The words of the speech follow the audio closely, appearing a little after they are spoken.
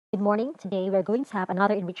Good morning. Today we're going to have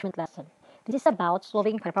another enrichment lesson. This is about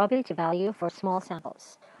solving for the probability value for small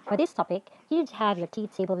samples. For this topic, you need to have your t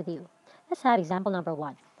table with you. Let's have example number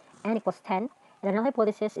 1. N equals 10, and the null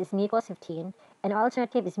hypothesis is mu equals 15, and our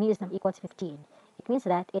alternative is mu is not equal to 15. It means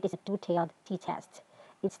that it is a two-tailed t-test.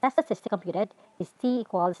 Its test statistic computed is t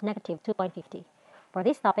equals negative 2.50. For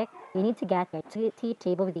this topic, you need to get your t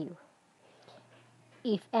table with you.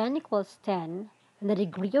 If n equals 10, then the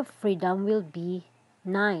degree of freedom will be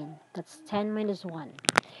 9. That's 10 minus 1.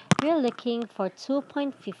 We're looking for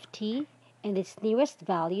 2.50, and its nearest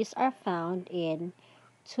values are found in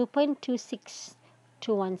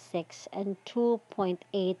 2.26216 and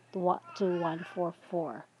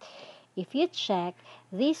 2.82144. If you check,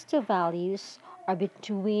 these two values are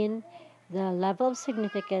between the level of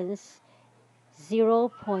significance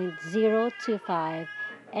 0.025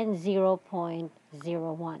 and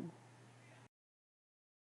 0.01.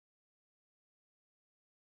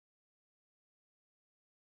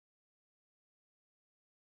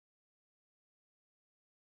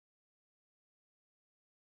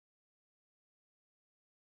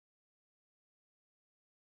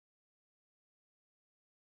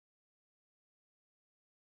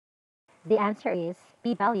 The answer is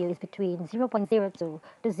p-value is between 0.02 to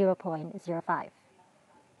 0.05.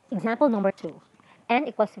 Example number 2. N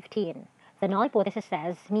equals 15. The null hypothesis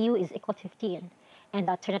says mu is equal to 15, and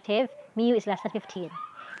the alternative, mu is less than 15.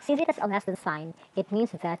 Since it has a less than sign, it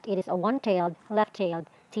means that it is a one-tailed, left-tailed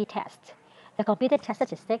t-test. The computed test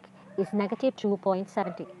statistic is negative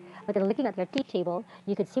 2.70. But in looking at your t-table,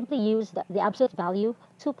 you could simply use the absolute value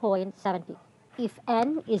 2.70. If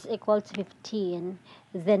n is equal to 15,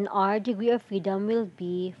 then our degree of freedom will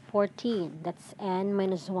be 14. That's n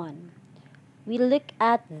minus 1. We look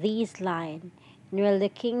at this line, and we're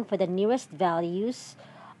looking for the nearest values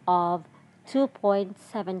of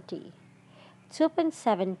 2.70.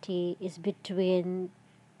 2.70 is between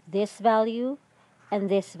this value and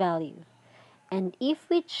this value. And if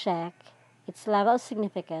we check its level of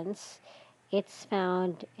significance, it's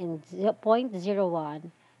found in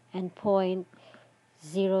 0.01 and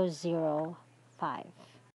 0.005.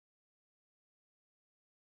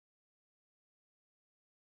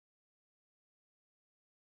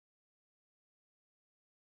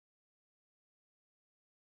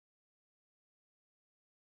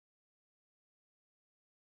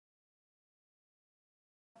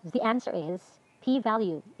 The answer is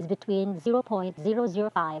p-value is between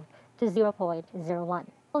 0.005 to 0.01.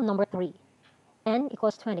 Number 3, n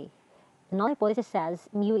equals 20. The null hypothesis says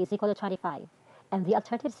mu is equal to 25, and the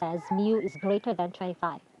alternative says mu is greater than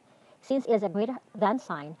 25. Since it is a greater than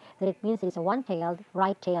sign, then it means it is a one-tailed,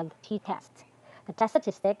 right-tailed t-test. The test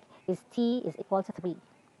statistic is t is equal to 3.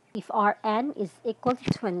 If our n is equal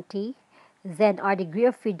to 20, then our degree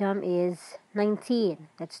of freedom is 19.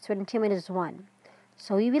 That's 20 minus 1.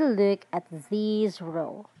 So we will look at this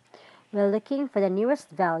row. We're looking for the nearest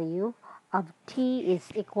value of t is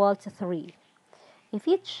equal to 3. If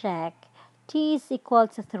you check, t is equal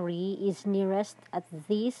to 3 is nearest at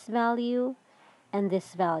this value and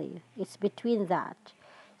this value. It's between that.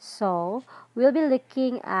 So we'll be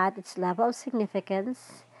looking at its level of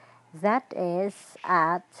significance. That is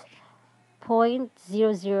at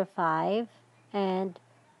 0.005 and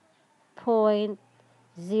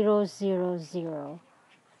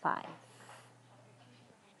 0.0005.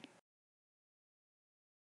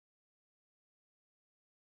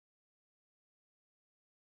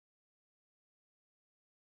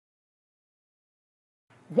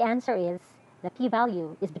 The answer is the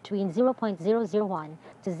p-value is between 0.001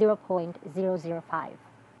 to 0.005.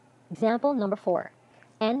 Example number 4.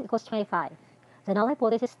 N equals 25. The null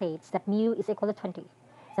hypothesis states that mu is equal to 20.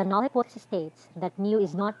 The null hypothesis states that mu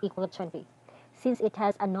is not equal to 20. Since it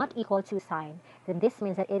has a not equal to sign, then this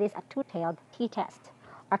means that it is a two-tailed t-test.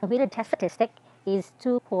 Our computed test statistic is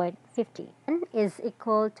 2.50. N is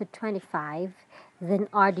equal to 25, then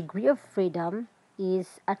our degree of freedom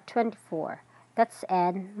is at 24. That's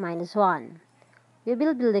n minus 1. We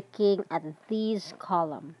will be looking at this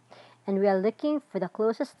column, and we are looking for the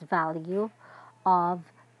closest value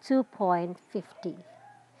of 2.50.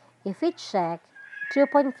 If we check,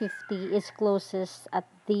 2.50 is closest at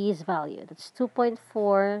this value. That's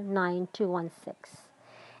 2.49216.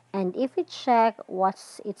 And if we check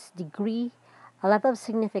what's its degree, a level of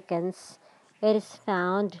significance, it is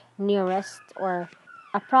found nearest or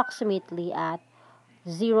approximately at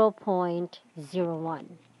 0.01.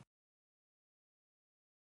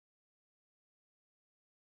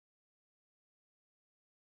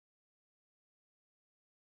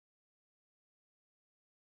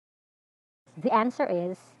 The answer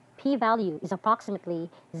is p-value is approximately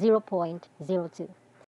 0.02.